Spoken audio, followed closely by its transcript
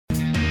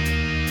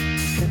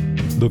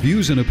The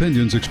views and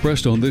opinions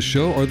expressed on this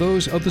show are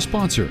those of the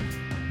sponsor,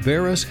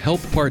 Verus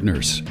Health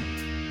Partners.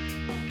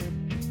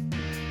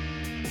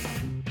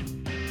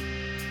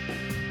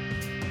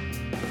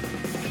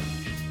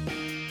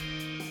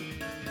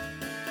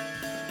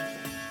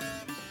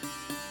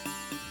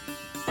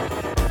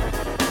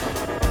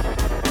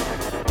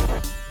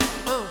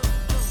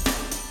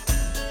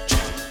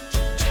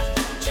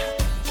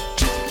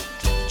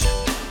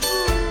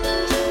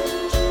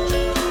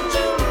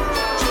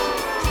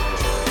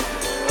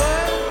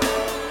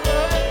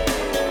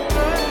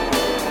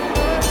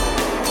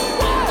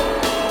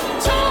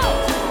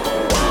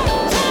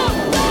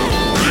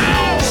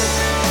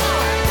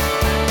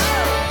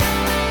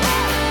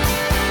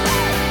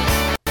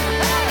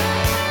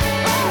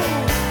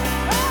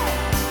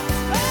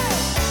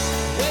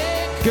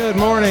 Good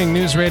morning,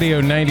 News Radio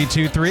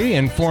 92.3,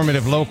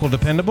 informative, local,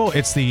 dependable.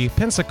 It's the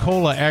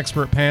Pensacola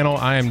Expert Panel.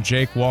 I am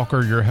Jake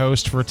Walker, your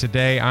host for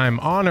today. I'm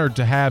honored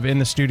to have in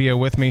the studio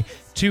with me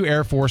two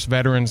Air Force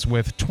veterans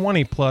with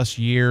 20-plus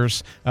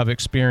years of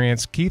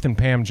experience, Keith and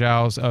Pam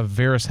Giles of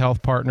Verus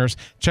Health Partners.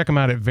 Check them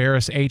out at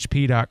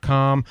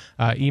verushp.com.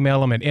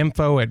 Email them at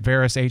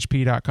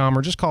info@verushp.com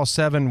or just call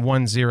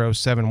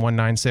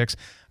 710-7196.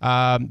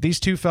 These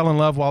two fell in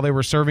love while they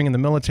were serving in the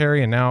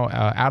military, and now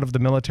out of the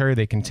military,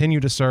 they continue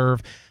to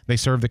serve. They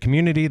serve the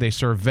community. They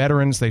serve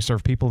veterans. They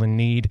serve people in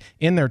need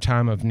in their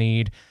time of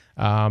need.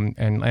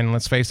 And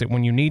let's face it,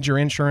 when you need your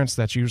insurance,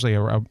 that's usually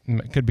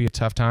could be a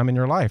tough time in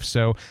your life.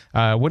 So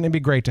wouldn't it be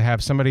great to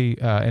have somebody,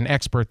 an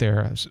expert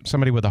there,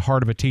 somebody with the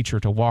heart of a teacher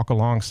to walk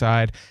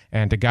alongside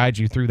and to guide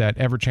you through that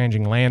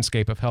ever-changing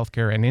landscape of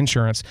healthcare and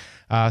insurance.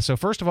 So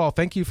first of all,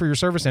 thank you for your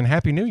service and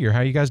Happy New Year. How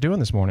are you guys doing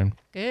this morning?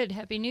 Good.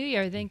 Happy New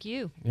Year. Thank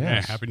you. Yes.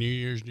 Yes. Yeah, Happy New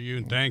Year's to you,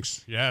 and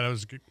thanks. Yeah, that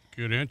was a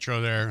good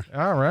intro there.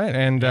 All right.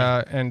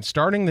 And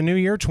starting the new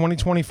year,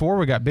 2024,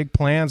 we got big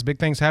plans, big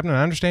things happening.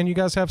 I understand you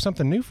guys have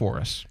something new for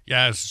us.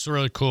 Yeah, it's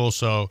really cool.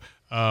 So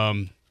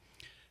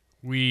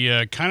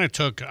we kind of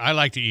took – I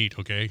like to eat,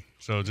 okay?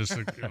 So just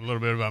a little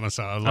bit about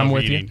myself. I love I'm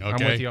with eating, you.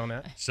 okay? I'm with you on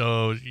that.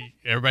 So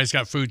everybody's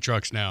got food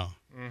trucks now.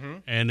 Mm-hmm.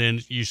 And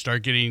then you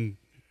start getting,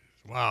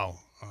 wow,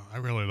 I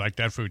really like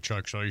that food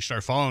truck. So you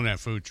start following that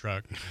food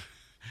truck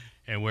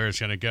and where it's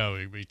going to go.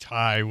 It'd be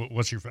Thai.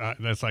 What's your –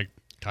 that's like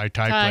Thai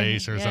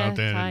place or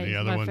something. Thai And the is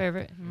other my one.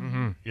 favorite.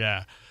 Mm-hmm.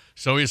 Yeah.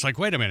 So it's like,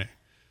 wait a minute.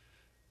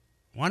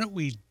 Why don't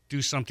we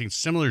do something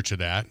similar to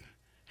that,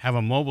 have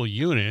a mobile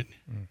unit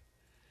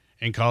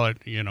and call it,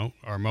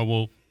 our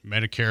mobile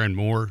Medicare and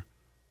more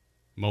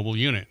mobile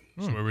unit.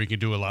 So where we can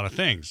do a lot of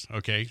things.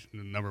 Okay.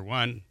 Number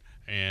one,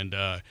 and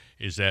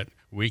is that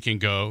we can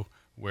go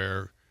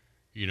where,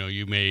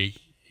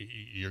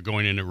 you're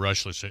going in a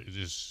rush. Let's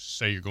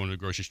say you're going to the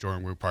grocery store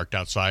and we're parked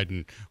outside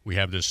and we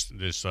have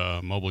this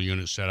mobile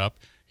unit set up.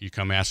 You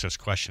come ask us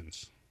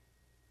questions.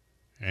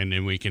 And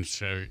then we can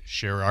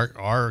share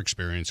our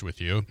experience with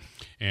you.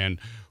 And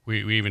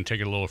we even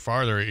take it a little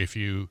farther. If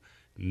you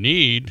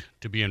need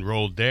to be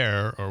enrolled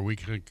there, or we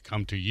can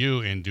come to you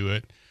and do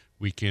it,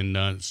 we can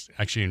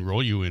actually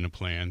enroll you in a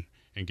plan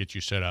and get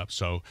you set up.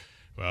 So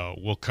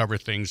we'll cover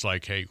things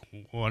like, hey,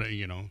 what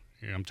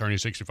I'm turning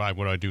 65.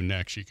 What do I do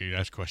next? You can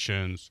ask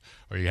questions,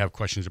 or you have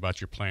questions about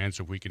your plans.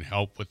 If we can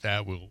help with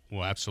that,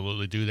 we'll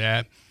absolutely do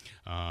that.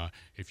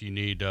 If you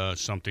need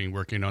something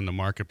working on the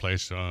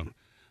marketplace, the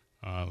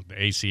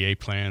ACA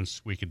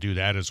plans, we could do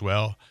that as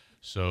well.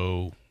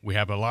 So we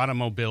have a lot of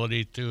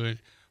mobility to it.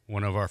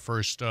 One of our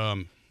first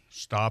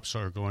stops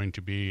are going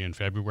to be in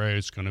February.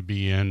 It's going to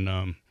be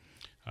in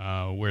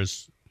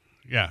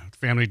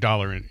Family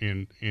Dollar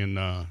in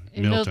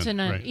Milton,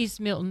 right.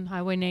 East Milton,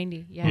 Highway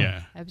 90.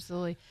 Yeah.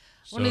 Absolutely.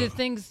 One of the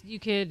things you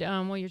could,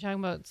 while you're talking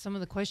about some of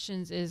the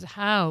questions, is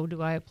how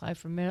do I apply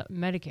for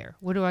Medicare?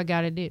 What do I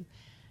got to do?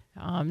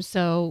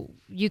 So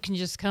you can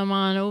just come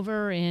on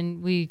over,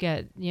 and we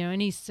got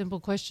any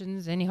simple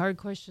questions, any hard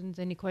questions,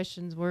 any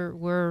questions.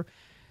 We're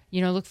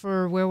look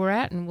for where we're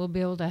at, and we'll be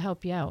able to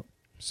help you out.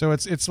 So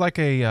it's like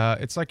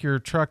your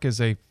truck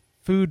is a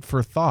food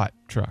for thought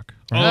truck.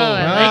 Right?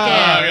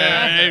 I like it.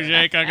 Yeah. Hey,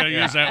 Jake, I got to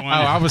use that one.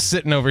 I was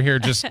sitting over here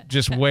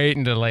just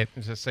waiting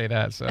to say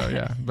that. So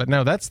yeah, but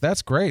no,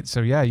 that's great.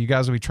 So yeah, you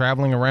guys will be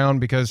traveling around,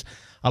 because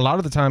a lot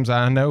of the times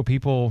I know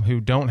people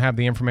who don't have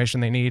the information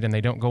they need and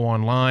they don't go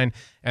online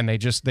and they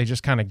just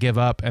kind of give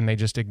up and they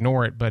just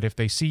ignore it. But if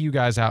they see you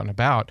guys out and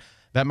about,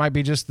 that might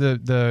be just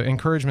the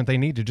encouragement they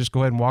need to just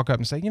go ahead and walk up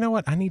and say, you know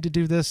what, I need to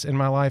do this in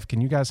my life.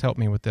 Can you guys help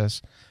me with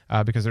this?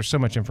 Because there's so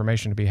much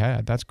information to be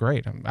had. That's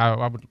great.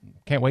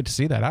 Can't wait to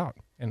see that out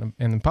in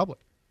the public.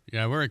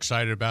 Yeah, we're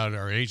excited about it.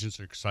 Our agents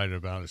are excited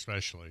about it,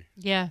 especially.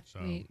 Yeah.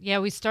 So.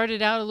 We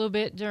started out a little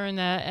bit during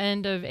the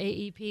end of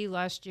AEP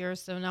last year.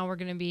 So now we're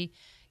going to be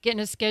getting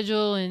a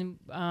schedule, and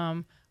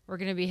we're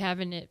going to be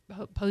having it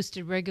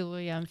posted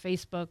regularly on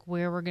Facebook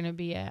where we're going to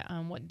be at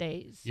on what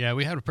days. Yeah,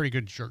 we had a pretty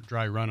good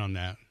dry run on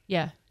that.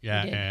 Yeah.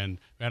 And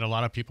we had a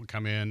lot of people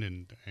come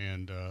in,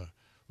 and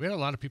we had a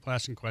lot of people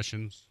asking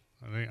questions.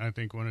 I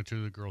think one or two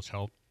of the girls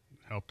helped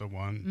the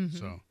one. Mm-hmm.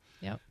 So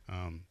yep.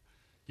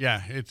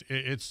 Yeah,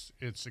 it's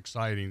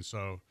exciting.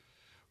 So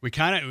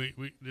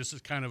This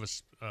is kind of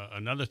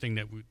another thing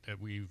that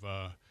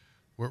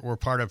we're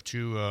part of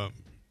two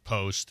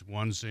posts.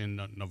 One's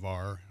in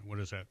Navarre. What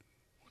is that?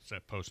 What's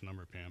that post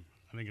number, Pam?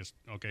 I think it's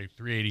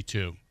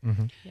 382.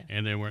 Mm-hmm. Yeah.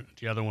 And then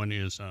the other one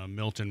is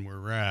Milton,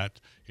 where we're at.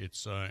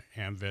 It's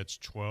AmVet's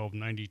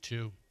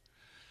 1292.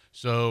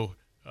 So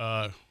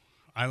I'm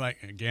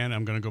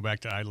going to go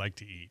back to I like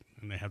to eat,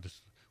 and they have this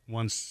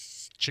one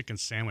chicken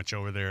sandwich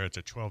over there. It's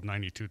a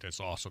 1292. That's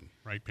awesome,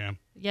 right, Pam?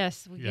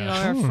 Yes, we get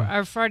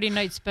our Friday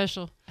night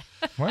special.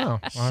 Wow,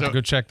 I'll have to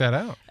go check that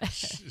out.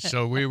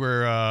 So we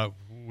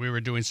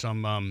were doing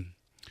some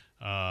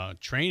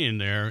training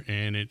there,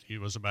 and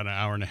it was about an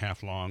hour and a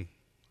half long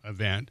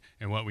event.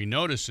 And what we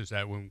noticed is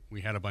that when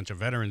we had a bunch of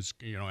veterans,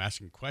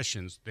 asking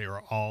questions, they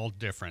were all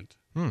different.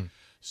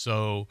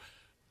 So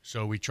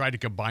we tried to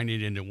combine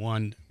it into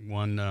one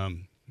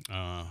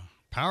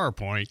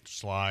PowerPoint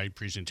slide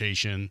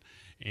presentation,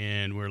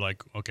 and we're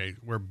like, okay,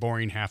 we're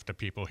boring half the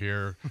people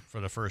here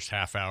for the first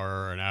half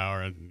hour or an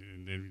hour, and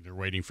then they're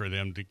waiting for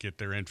them to get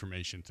their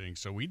information thing.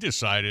 So we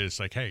decided, it's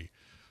like, hey,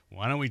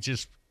 why don't we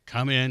just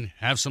come in,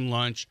 have some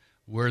lunch,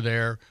 we're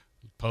there,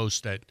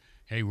 post that,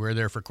 hey, we're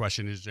there for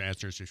questions and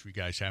answers if you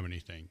guys have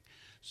anything.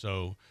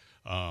 So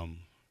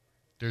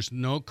there's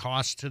no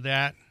cost to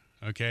that,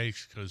 okay,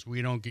 because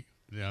we don't get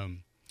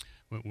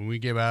when we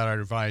give out our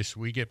advice,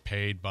 we get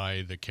paid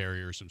by the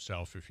carriers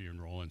themselves if you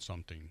enroll in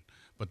something.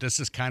 But this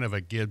is kind of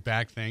a give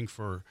back thing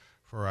for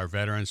our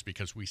veterans,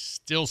 because we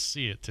still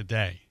see it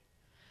today.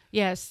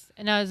 Yes,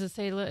 and as I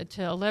say,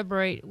 to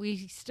elaborate,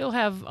 we still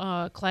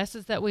have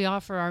classes that we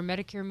offer, our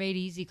Medicare Made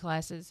Easy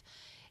classes,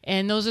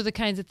 and those are the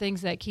kinds of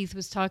things that Keith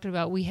was talking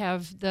about. We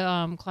have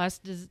the class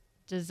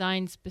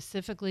designed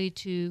specifically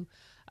to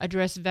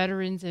address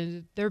veterans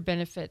and their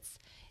benefits.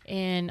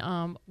 And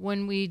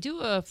when we do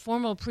a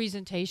formal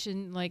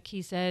presentation, like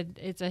he said,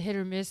 it's a hit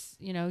or miss.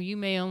 You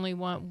may only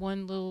want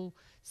one little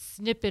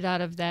snippet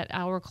out of that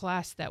hour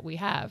class that we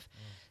have.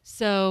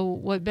 So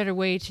what better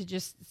way to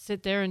just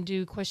sit there and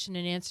do question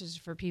and answers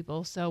for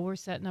people? So we're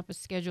setting up a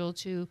schedule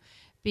to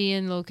be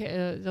in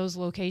those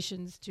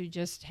locations to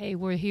just, hey,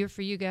 we're here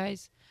for you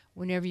guys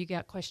whenever you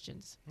got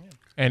questions.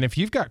 And if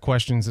you've got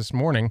questions this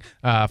morning,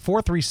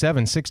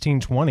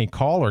 437-1620,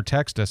 call or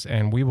text us,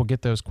 and we will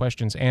get those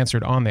questions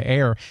answered on the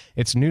air.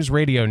 It's News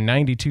Radio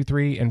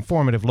 92.3,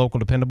 informative, local,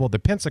 dependable, the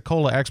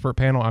Pensacola Expert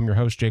Panel. I'm your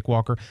host, Jake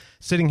Walker,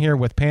 sitting here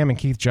with Pam and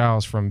Keith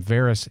Giles from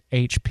Verus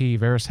HP,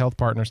 Verus Health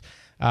Partners.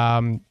 So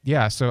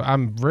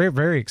I'm very,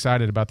 very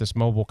excited about this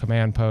mobile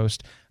command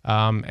post,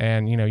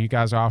 and, you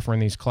guys are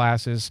offering these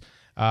classes.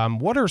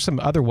 What are some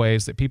other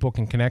ways that people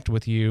can connect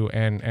with you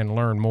and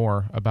learn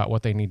more about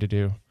what they need to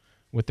do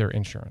with their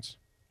insurance?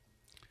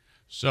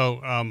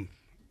 So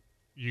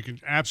you can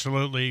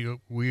absolutely.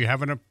 We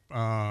have a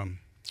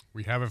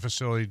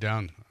facility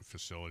down.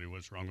 Facility.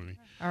 What's wrong with me?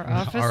 Our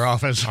office. Our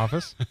office.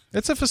 Office.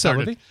 It's a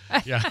facility.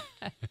 Yeah.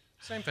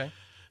 Same thing.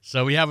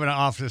 So we have an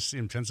office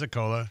in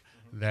Pensacola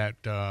that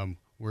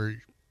we're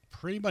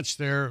pretty much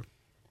there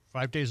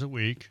 5 days a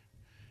week,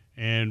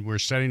 and we're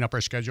setting up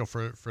our schedule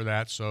for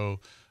that. So.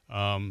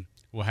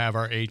 We'll have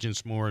our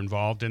agents more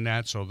involved in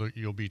that, so that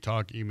you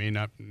may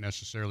not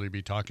necessarily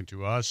be talking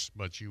to us,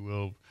 but you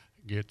will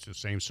get the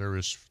same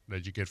service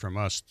that you get from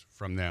us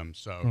from them.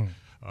 So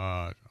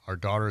our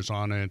daughter's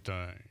on it,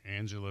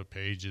 Angela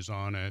Page is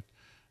on it,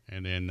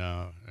 and then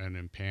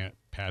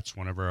Pat's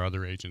one of our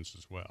other agents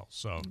as well.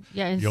 So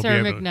and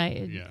Sarah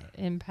McKnight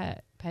and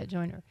Pat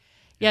Joyner.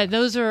 Yeah,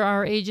 those are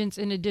our agents.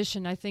 In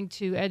addition, I think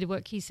to add to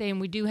what Keith's saying,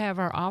 we do have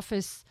our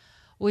office,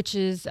 which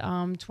is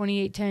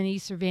 2810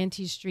 East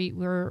Cervantes Street.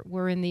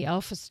 We're in the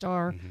Alpha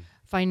Star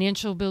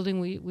Financial Building.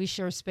 We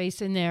share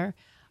space in there.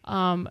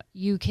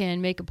 You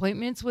can make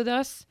appointments with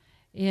us,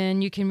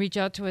 and you can reach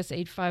out to us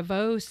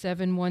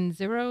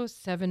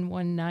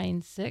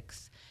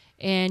 850-710-7196,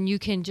 and you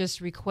can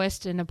just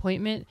request an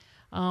appointment.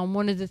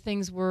 One of the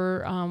things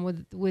we're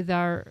with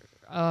our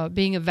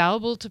being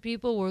available to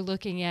people, we're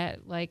looking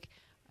at like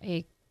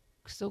a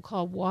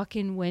so-called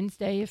walk-in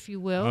Wednesday, if you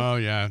will. Oh,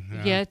 yeah.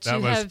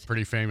 That was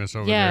pretty famous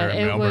over there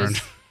in Melbourne.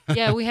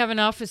 We have an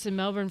office in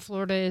Melbourne,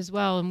 Florida as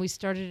well, and we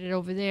started it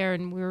over there,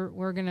 and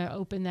we're going to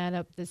open that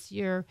up this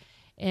year,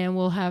 and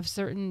we'll have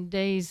certain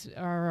days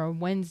or a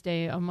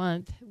Wednesday a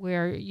month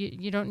where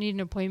you don't need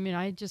an appointment.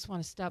 I just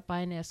want to stop by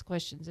and ask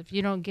questions. If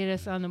you don't get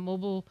us on the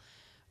mobile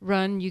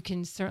run, you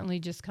can certainly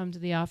just come to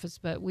the office,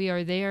 but we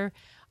are there.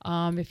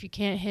 If you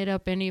can't hit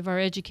up any of our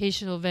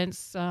educational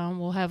events,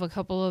 we'll have a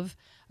couple of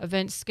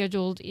events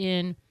scheduled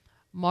in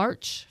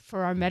March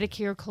for our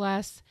Medicare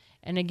class.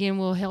 And again,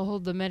 we'll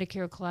hold the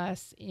Medicare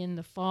class in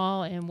the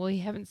fall, and we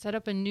haven't set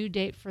up a new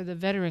date for the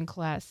veteran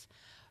class.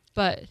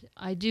 But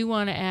I do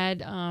want to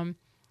add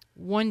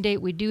one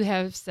date we do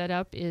have set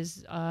up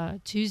is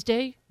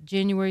Tuesday,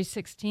 January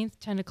 16th,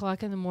 10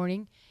 o'clock in the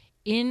morning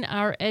in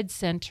our Ed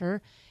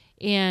Center.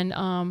 And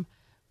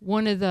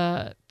one of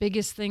the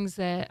biggest things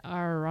that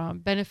are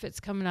benefits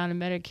coming out of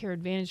Medicare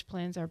Advantage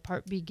plans are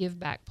Part B give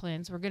back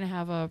plans. We're going to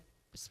have a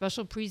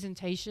special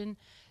presentation.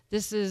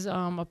 This is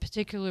a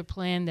particular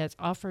plan that's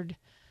offered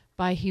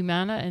by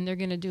Humana, and they're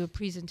going to do a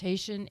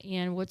presentation.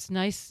 And what's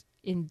nice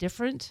and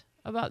different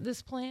about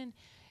this plan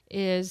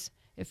is,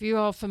 if you're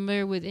all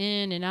familiar with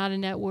in and out of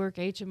network,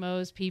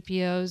 HMOs,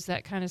 PPOs,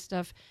 that kind of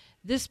stuff,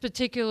 this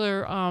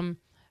particular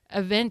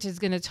event is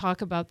going to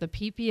talk about the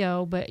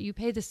PPO, but you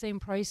pay the same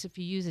price if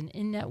you use an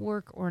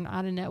in-network or an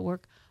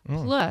out-of-network.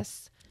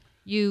 Plus,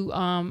 you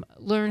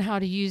learn how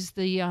to use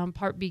the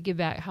Part B give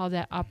back, how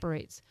that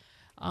operates.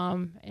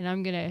 And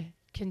I'm going to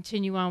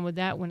continue on with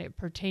that when it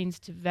pertains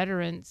to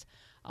veterans.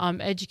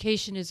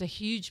 Education is a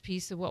huge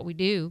piece of what we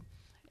do.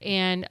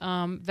 And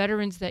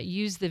veterans that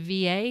use the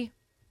VA,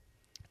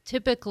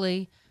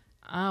 typically,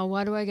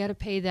 why do I got to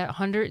pay that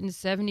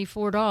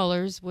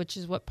 $174, which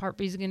is what Part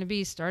B is going to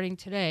be starting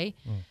today?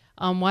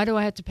 Why do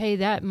I have to pay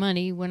that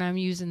money when I'm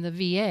using the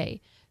VA?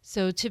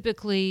 So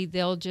typically,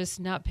 they'll just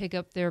not pick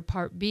up their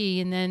Part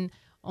B, and then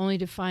only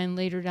to find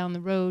later down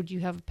the road you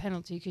have a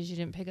penalty because you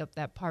didn't pick up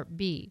that Part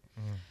B.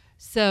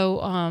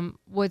 So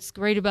what's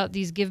great about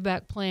these give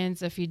back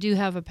plans, if you do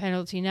have a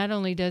penalty, not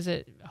only does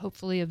it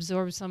hopefully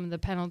absorb some of the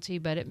penalty,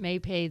 but it may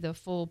pay the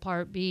full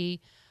Part B,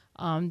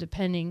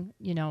 depending,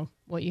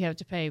 what you have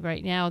to pay.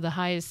 Right now, the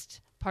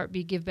highest Part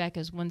B give back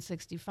is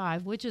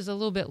 $165, which is a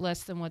little bit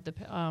less than what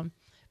the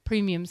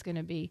premium's going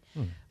to be,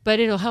 but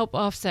it'll help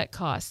offset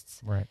costs.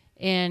 Right.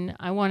 And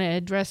I want to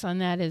address on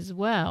that as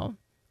well.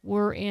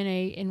 We're in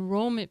a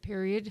enrollment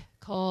period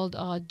called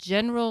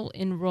general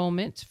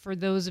enrollment. For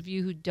those of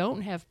you who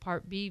don't have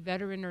Part B,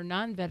 veteran or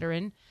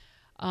non-veteran,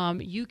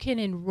 you can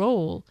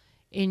enroll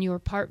in your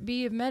Part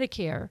B of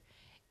Medicare.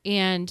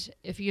 And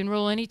if you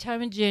enroll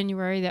anytime in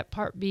January, that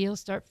Part B will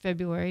start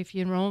February. If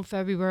you enroll in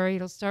February,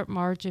 it'll start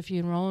March. If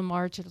you enroll in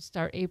March, it'll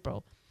start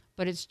April.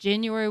 But it's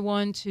January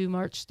 1 to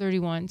March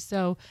 31.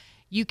 So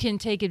you can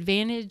take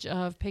advantage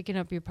of picking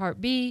up your Part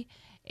B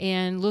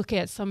and look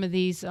at some of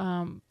these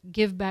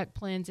give back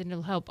plans, and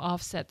it'll help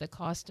offset the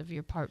cost of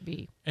your Part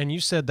B. And you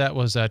said that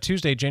was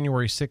Tuesday,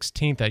 January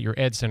 16th at your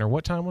Ed Center.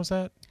 What time was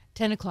that?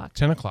 10 o'clock.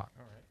 10 o'clock.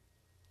 All right.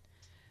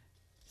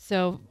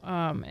 So,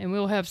 and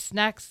we'll have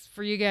snacks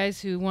for you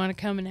guys who want to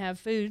come and have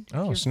food.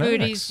 Oh, snacks.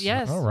 Foodies,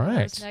 yes. All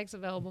right. Snacks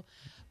available.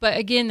 But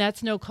again,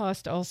 that's no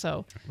cost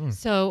also.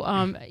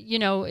 So,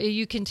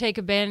 you can take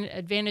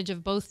advantage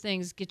of both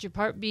things. Get your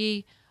Part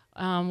B,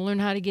 learn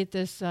how to get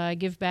this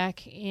give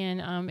back.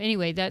 And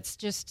anyway, that's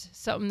just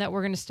something that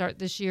we're going to start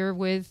this year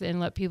with and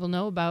let people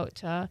know about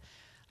the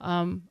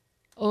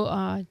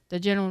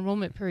general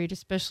enrollment period,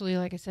 especially,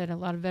 like I said, a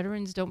lot of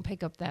veterans don't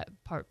pick up that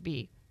Part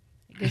B.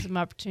 It gives them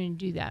an opportunity to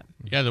do that.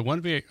 Yeah, the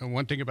one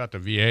thing about the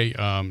VA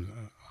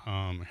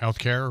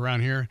healthcare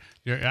around here,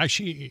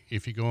 actually,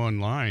 if you go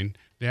online,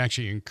 they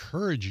actually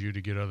encourage you to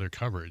get other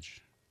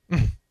coverage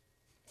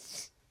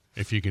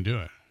if you can do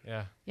it.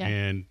 Yeah.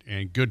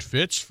 And good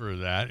fits for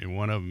that, and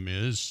one of them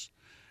is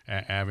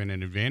having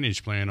an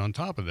advantage plan on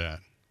top of that.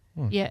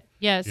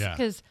 Yes,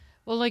 because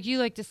like you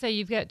like to say,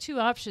 you've got two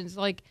options.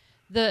 Like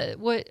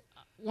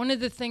one of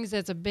the things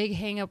that's a big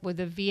hang up with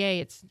the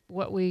VA,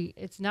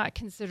 it's not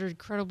considered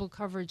credible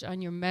coverage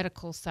on your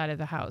medical side of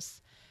the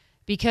house,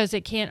 because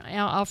it can't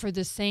offer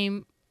the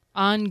same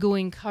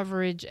ongoing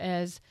coverage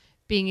as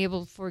being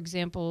able, for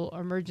example,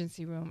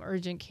 emergency room,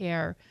 urgent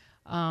care,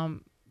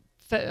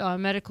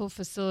 medical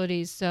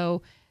facilities.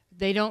 So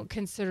they don't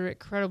consider it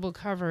credible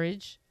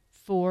coverage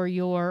for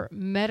your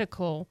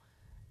medical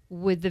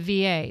with the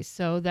VA.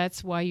 So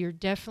that's why you're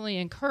definitely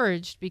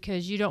encouraged,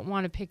 because you don't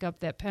want to pick up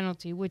that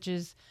penalty, which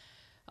is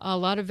a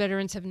lot of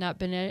veterans have not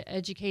been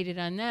educated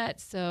on that.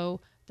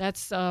 So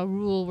that's a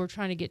rule we're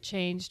trying to get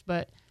changed.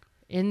 But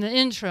in the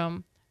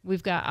interim,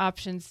 we've got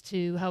options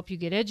to help you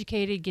get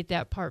educated, get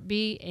that Part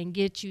B, and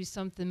get you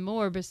something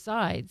more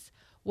besides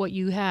what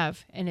you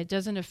have. And it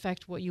doesn't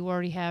affect what you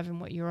already have and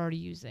what you're already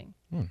using.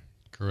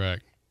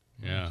 Correct.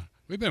 Yeah.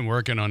 We've been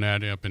working on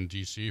that up in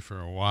D.C. for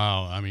a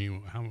while. I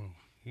mean,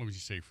 what would you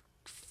say,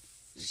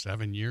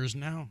 7 years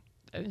now?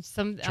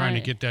 Trying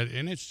to get that,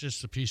 and it's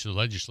just a piece of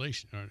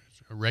legislation or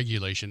a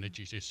regulation that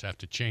you just have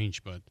to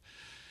change. But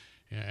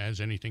as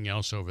anything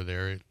else over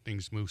there,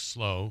 things move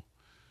slow.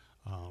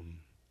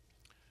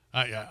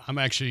 I'm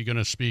actually going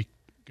to speak.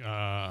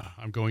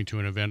 I'm going to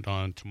an event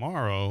on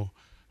tomorrow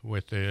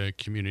with the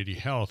community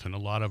health, and a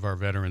lot of our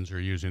veterans are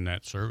using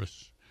that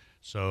service.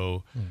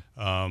 So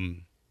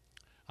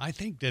I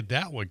think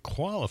that would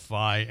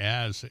qualify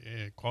as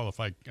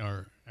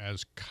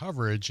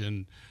coverage,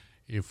 and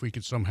if we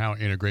could somehow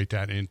integrate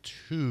that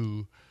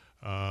into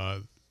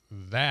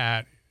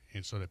that,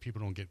 and so that people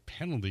don't get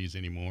penalties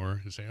anymore,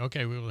 and say,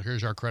 okay, well,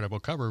 here's our credible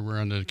cover. We're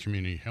under the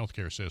community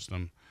healthcare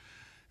system.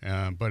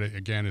 But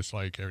again, it's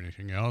like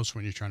everything else.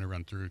 When you're trying to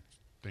run through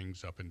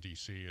things up in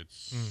D.C., it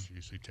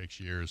usually takes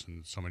years,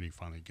 and somebody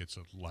finally gets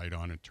a light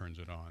on and turns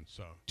it on.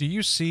 So, do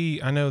you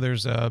see? I know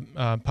there's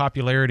a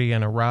popularity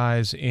and a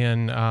rise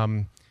in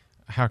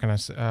how can I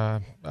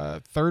say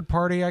third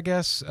party? I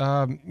guess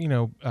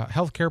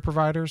healthcare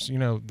providers.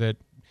 That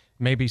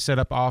maybe set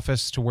up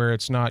office to where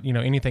it's not,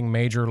 anything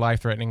major,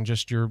 life-threatening,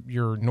 just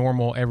your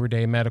normal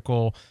everyday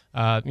medical,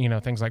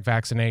 things like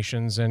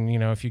vaccinations and,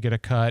 if you get a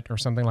cut or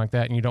something like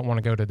that and you don't want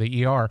to go to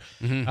the ER.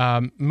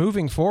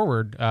 Moving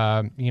forward,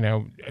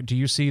 do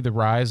you see the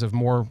rise of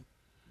more,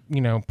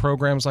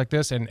 programs like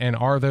this? And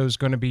are those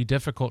going to be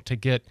difficult to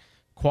get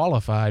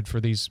qualified for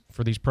these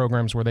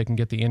programs where they can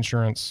get the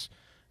insurance,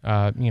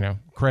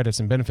 credits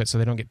and benefits so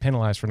they don't get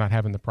penalized for not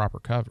having the proper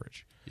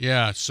coverage?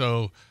 Yeah,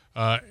 so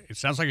it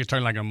sounds like you're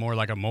talking more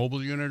like a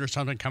mobile unit or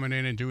something coming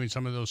in and doing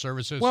some of those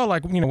services. Well,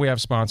 we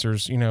have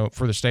sponsors,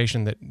 for the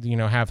station that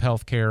have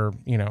healthcare,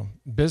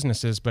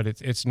 businesses, but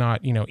it's not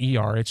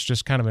ER. It's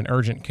just kind of an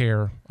urgent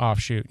care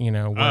offshoot,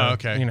 where,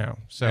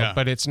 So, yeah.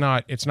 But it's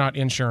not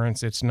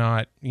insurance. It's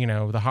not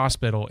the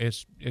hospital.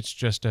 It's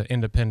just an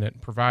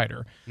independent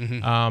provider.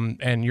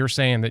 And you're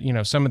saying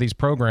that some of these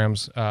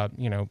programs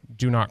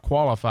do not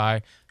qualify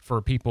for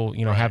people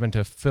right. having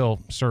to fill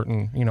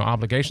certain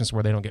obligations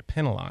where they don't get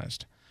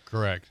penalized.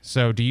 Correct.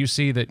 So do you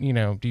see that,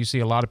 do you see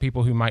a lot of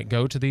people who might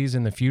go to these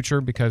in the future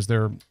because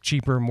they're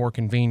cheaper, more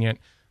convenient,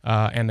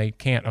 and they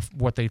can't,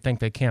 what they think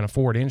they can't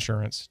afford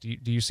insurance?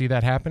 Do you see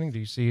that happening? Do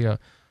you see a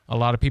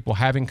lot of people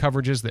having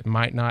coverages that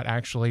might not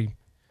actually,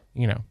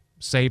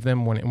 save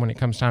them when it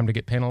comes time to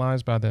get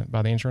penalized by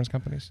the insurance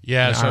companies?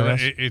 Yeah. So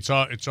it's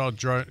all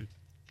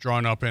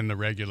drawn up in the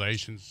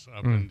regulations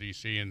up in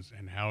DC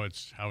and how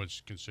it's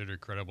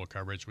considered credible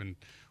coverage when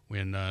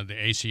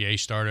the ACA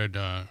started,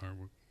 or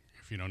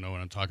if you don't know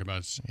what I'm talking about,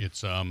 it's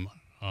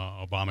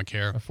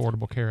Obamacare.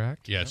 Affordable Care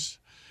Act. Yes.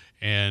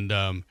 And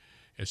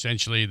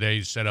essentially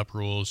they set up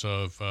rules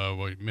of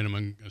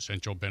minimum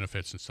essential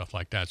benefits and stuff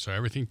like that. So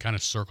everything kind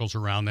of circles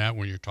around that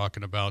when you're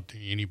talking about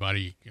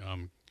anybody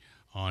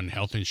on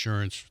health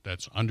insurance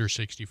that's under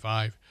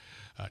 65.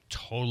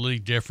 Totally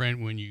different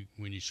when you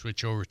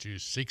switch over to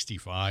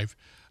 65.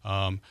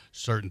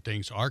 Certain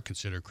things are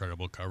considered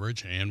credible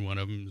coverage, and one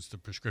of them is the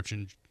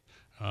prescription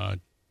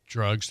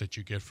drugs that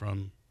you get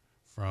from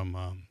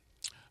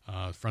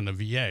the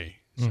VA,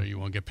 so you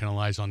won't get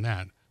penalized on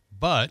that.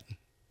 But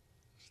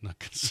it's not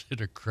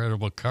considered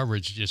credible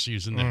coverage just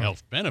using the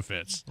health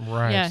benefits.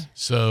 Right. Yeah.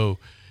 So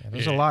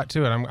there's a lot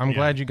to it. I'm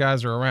glad you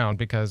guys are around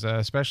because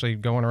especially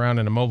going around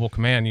in a mobile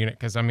command unit,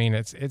 because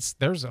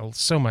there's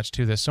so much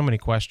to this, so many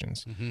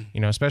questions.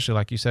 Especially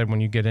like you said,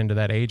 when you get into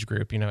that age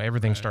group,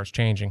 everything starts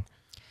changing.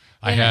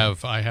 I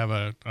have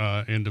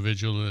a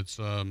individual that's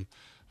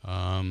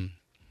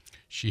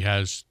she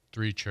has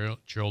 3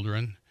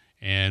 children.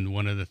 And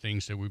one of the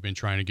things that we've been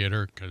trying to get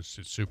her, because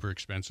it's super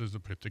expensive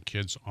to put the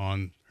kids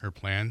on her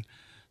plan,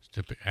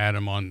 to add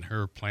them on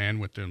her plan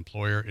with the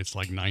employer, it's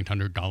like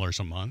 $900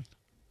 a month.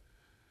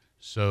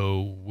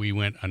 So we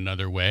went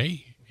another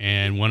way.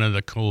 And one of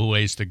the cool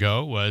ways to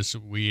go was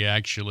we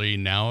actually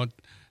now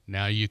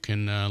you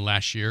can,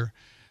 last year,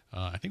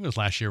 I think it was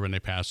last year when they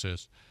passed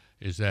this,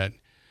 is that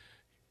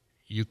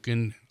you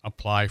can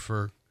apply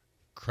for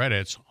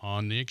credits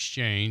on the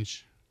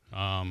exchange,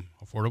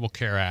 Affordable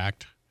Care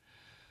Act.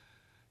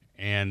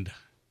 And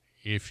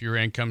if your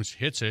income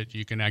hits it,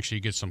 you can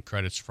actually get some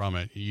credits from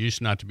it. You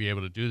used not to be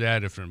able to do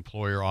that. If an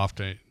employer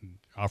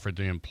offered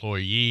the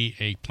employee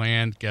a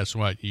plan, guess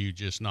what? You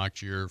just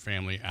knocked your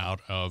family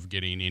out of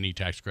getting any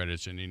tax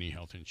credits and any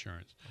health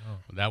insurance. Oh.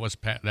 That was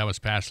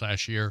passed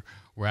last year.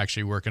 We're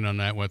actually working on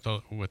that with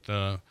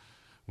one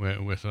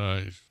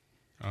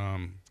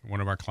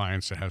of our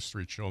clients that has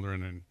 3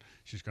 children, and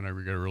she's going to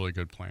get a really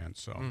good plan.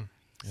 So.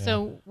 Yeah.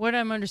 So what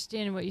I'm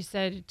understanding what you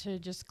said, to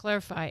just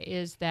clarify,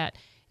 is that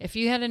if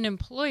you had an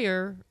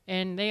employer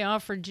and they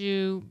offered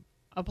you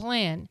a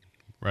plan,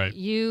 right,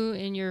 you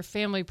and your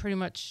family pretty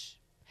much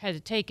had to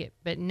take it.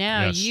 But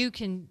now yes. you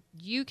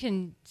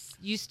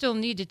still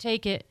need to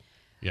take it.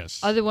 Yes.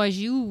 Otherwise,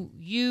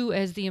 you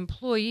as the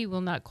employee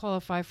will not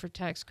qualify for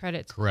tax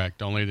credits.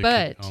 Correct.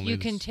 You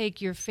can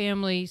take your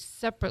family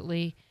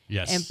separately.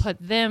 Yes. And put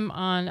them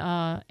on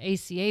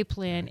ACA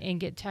plan and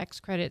get tax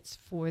credits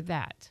for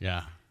that.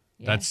 Yeah.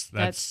 That's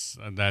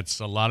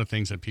a lot of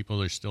things that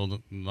people are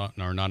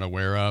not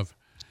aware of,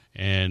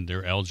 and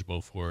they're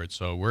eligible for it.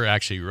 So we're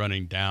actually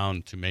running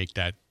down to make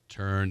that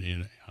turn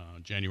in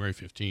January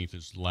 15th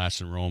is the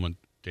last enrollment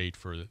date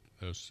for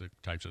those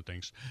types of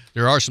things.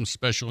 There are some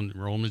special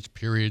enrollment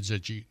periods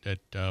that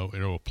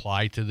it'll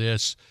apply to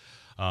this.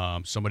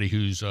 Somebody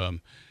who's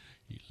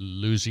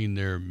losing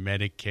their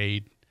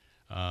Medicaid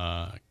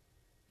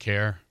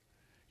care,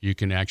 you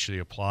can actually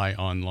apply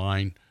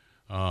online,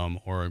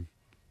 or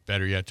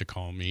better yet, to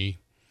call me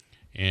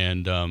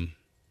and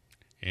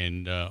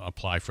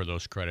apply for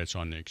those credits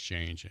on the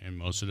exchange. And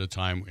most of the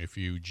time, if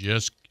you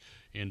just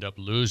end up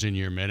losing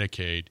your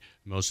Medicaid,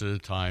 most of the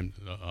time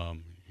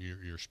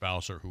your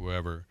spouse or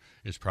whoever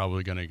is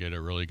probably going to get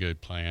a really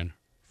good plan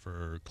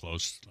for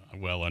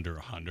well under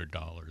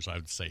 $100. I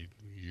would say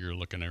you're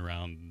looking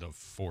around the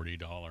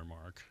 $40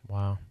 mark.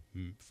 Wow.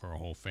 For a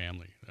whole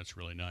family. That's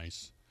really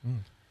nice.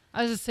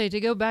 I was going to say, to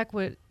go back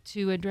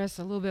to address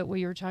a little bit what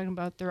you were talking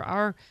about, there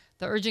are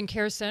the urgent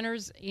care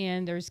centers,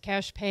 and there's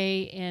cash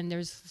pay, and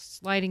there's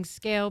sliding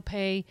scale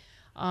pay,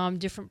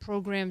 different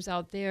programs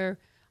out there.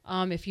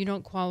 If you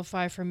don't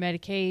qualify for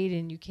Medicaid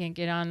and you can't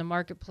get on the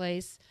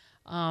marketplace,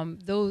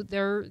 though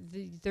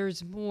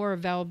there's more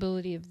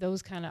availability of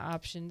those kind of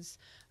options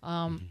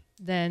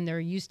than there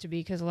used to be,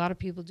 because a lot of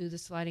people do the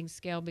sliding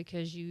scale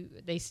because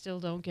they still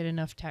don't get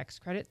enough tax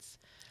credits.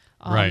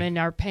 Right. And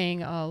are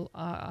paying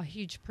a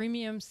huge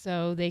premium,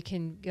 so they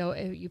can go.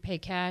 You pay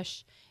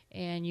cash,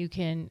 and you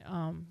can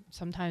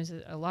sometimes,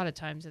 a lot of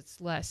times, it's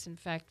less. In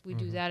fact, we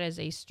do that as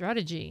a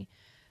strategy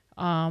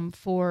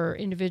for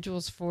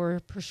individuals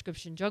for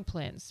prescription drug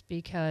plans,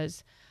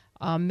 because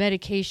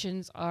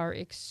medications are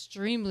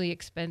extremely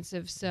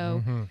expensive.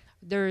 So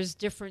there's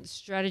different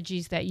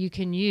strategies that you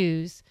can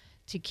use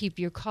to keep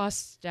your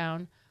costs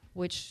down.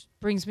 Which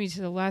brings me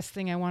to the last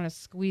thing I want to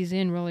squeeze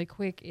in really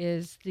quick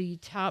is the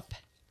top,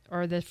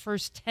 or the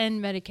first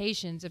 10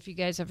 medications. If you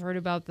guys have heard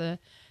about the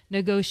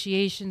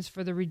negotiations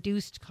for the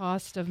reduced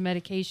cost of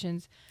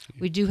medications,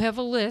 we do have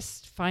a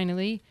list,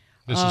 finally.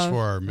 This is for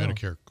our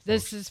Medicare.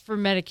 This is for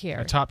Medicare.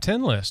 A top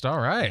 10 list. All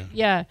right.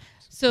 Yeah.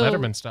 So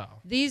Letterman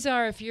style. These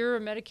are, if you're a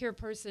Medicare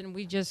person,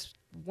 we just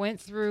went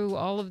through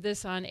all of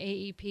this on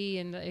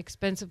AEP and the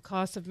expensive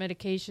cost of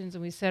medications,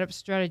 and we set up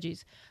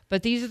strategies.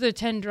 But these are the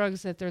 10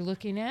 drugs that they're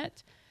looking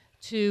at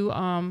to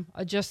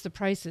adjust the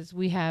prices.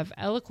 We have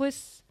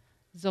Eliquis,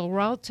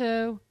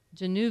 Xarelto,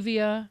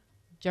 Januvia,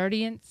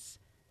 Jardiance,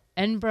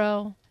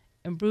 Enbrel,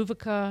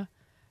 Imbruvica,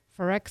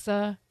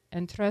 Phyrexia,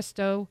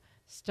 Entresto,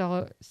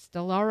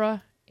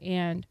 Stellara,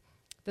 and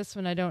this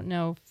one I don't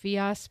know,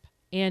 Fiasp,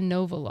 and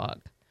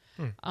Novolog.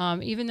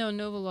 Even though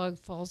Novolog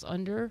falls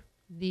under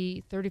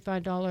the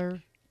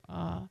 $35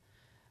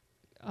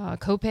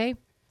 copay,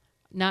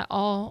 not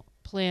all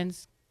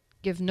plans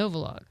give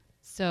Novolog.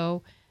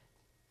 So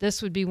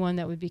this would be one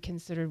that would be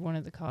considered one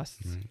of the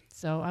costs. Right.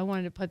 So I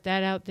wanted to put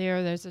that out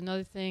there. There's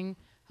another thing.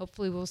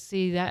 Hopefully we'll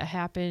see that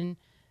happen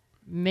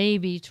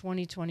maybe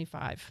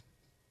 2025.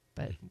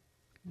 But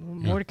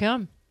more to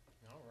come.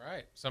 All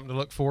right. Something to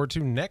look forward to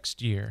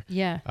next year.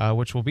 Yeah.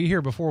 Which will be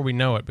here before we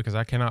know it, because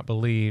I cannot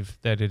believe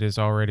that it is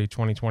already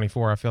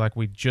 2024. I feel like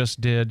we just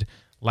did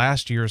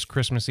last year's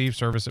Christmas Eve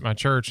service at my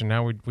church, and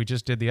now we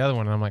just did the other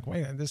one. And I'm like,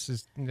 wait, this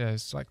is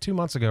it's like 2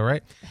 months ago,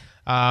 right?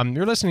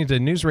 You're listening to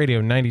News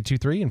Radio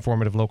 92.3,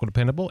 informative, local,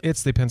 dependable.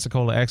 It's the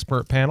Pensacola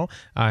Expert Panel.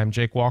 I'm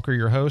Jake Walker,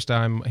 your host.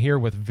 I'm here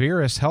with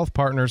Verus Health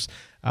Partners,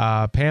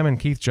 Pam and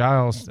Keith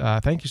Giles.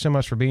 Thank you so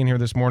much for being here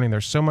this morning.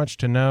 There's so much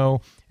to know,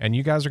 and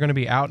you guys are going to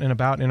be out and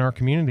about in our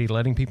community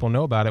letting people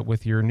know about it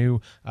with your new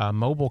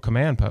mobile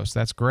command post.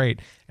 That's great.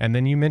 And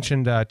then you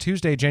mentioned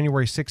Tuesday,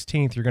 January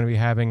 16th, you're going to be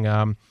having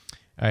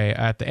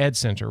at the Ed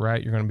Center,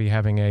 right? You're going to be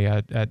having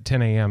at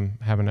 10 a.m.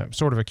 having a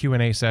sort of a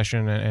Q&A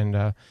session and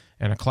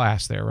a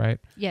class there, right?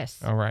 Yes.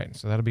 All right.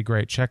 So that'll be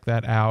great. Check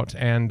that out.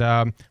 And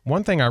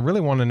one thing I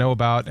really want to know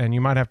about, and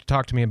you might have to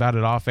talk to me about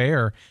it off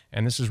air,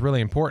 and this is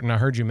really important. I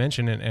heard you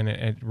mention it, and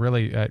it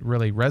really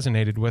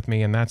resonated with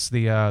me, and that's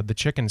the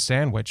chicken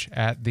sandwich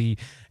at the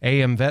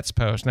AM Vets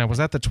Post. Now, was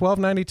that the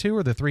 $12.92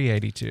 or the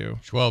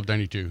 $3.82?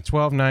 $12.92.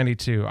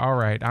 $12.92. All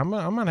right. I'm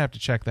gonna have to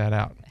check that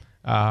out.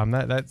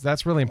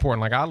 That's really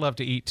important. Like, I love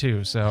to eat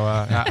too, so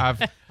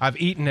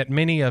I've eaten at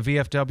many a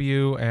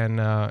VFW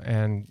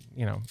and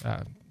you know,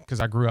 because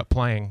I grew up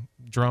playing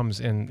drums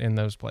in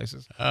those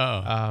places.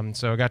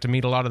 So I got to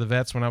meet a lot of the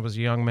vets when I was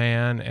a young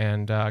man,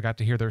 and I got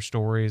to hear their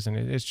stories, and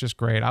it's just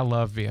great. I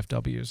love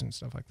VFWs and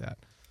stuff like that.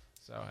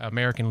 So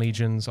American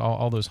Legions,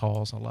 all those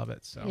halls, I love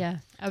it. So yeah,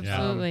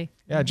 absolutely.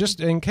 Yeah, just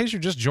in case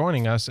you're just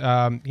joining us,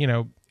 you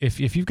know, if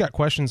you've got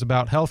questions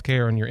about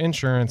healthcare and your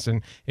insurance,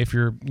 and if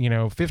you're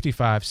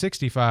 55,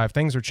 65,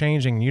 things are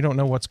changing and you don't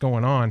know what's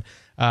going on,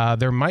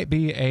 there might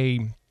be a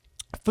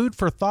food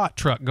for thought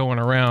truck going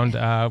around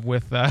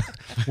with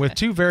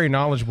two very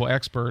knowledgeable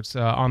experts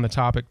on the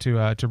topic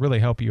to really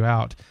help you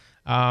out.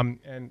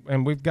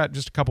 And we've got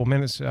just a couple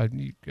minutes.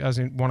 You guys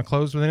want to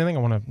close with anything?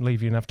 I want to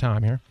leave you enough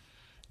time here.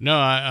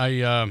 No,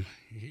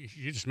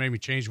 you just made me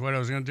change what I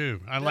was going to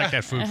do. I like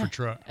that food for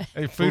truck.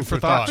 Hey, food for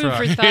thought truck.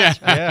 Food for thought.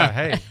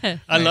 Yeah, hey.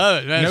 I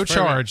love it. That's no perfect.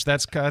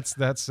 charge.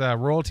 That's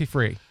royalty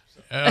free.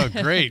 Oh,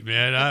 great,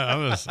 man!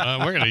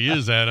 We're going to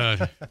use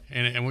that,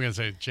 and we're going to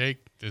say, Jake,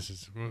 this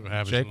is what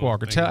happens. Jake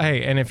Walker.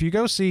 Hey, and if you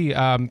go see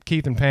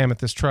Keith and Pam at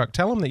this truck,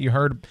 tell them that you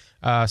heard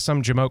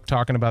some jamoke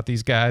talking about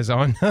these guys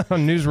on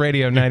News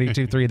Radio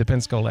 92.3, the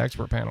Pensacola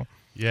Expert Panel.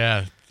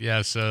 Yeah.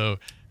 So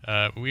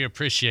we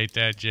appreciate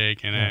that,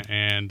 Jake,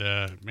 and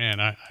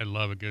man, I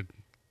love a good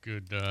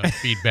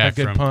feedback.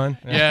 A good pun.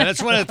 Yeah,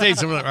 that's one of the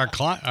things.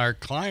 Our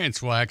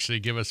clients will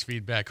actually give us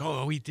feedback.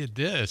 Oh, we did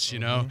this, you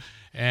know,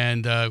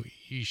 and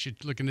you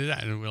should look into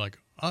that. And we're like,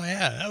 oh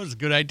yeah, that was a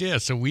good idea.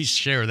 So we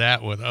share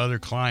that with other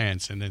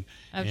clients, and then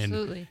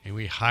absolutely. And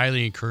we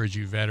highly encourage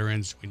you,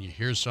 veterans, when you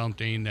hear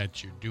something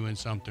that you're doing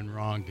something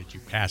wrong, that you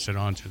pass it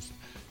on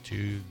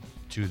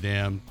to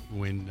them.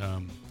 When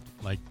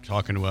like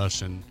talking to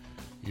us, and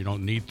you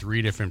don't need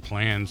 3 different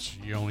plans,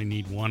 you only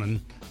need one,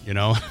 you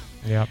know.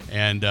 Yep.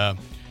 And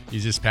you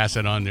just pass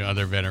it on to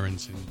other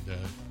veterans,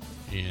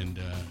 and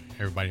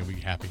everybody will be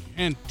happy.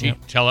 And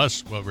tell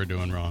us what we're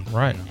doing wrong.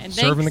 Right. You know? And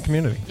serving the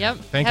community. Yep.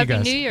 Thank you,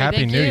 guys. Happy New Year.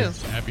 Happy New Year.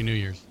 Happy New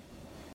Year's.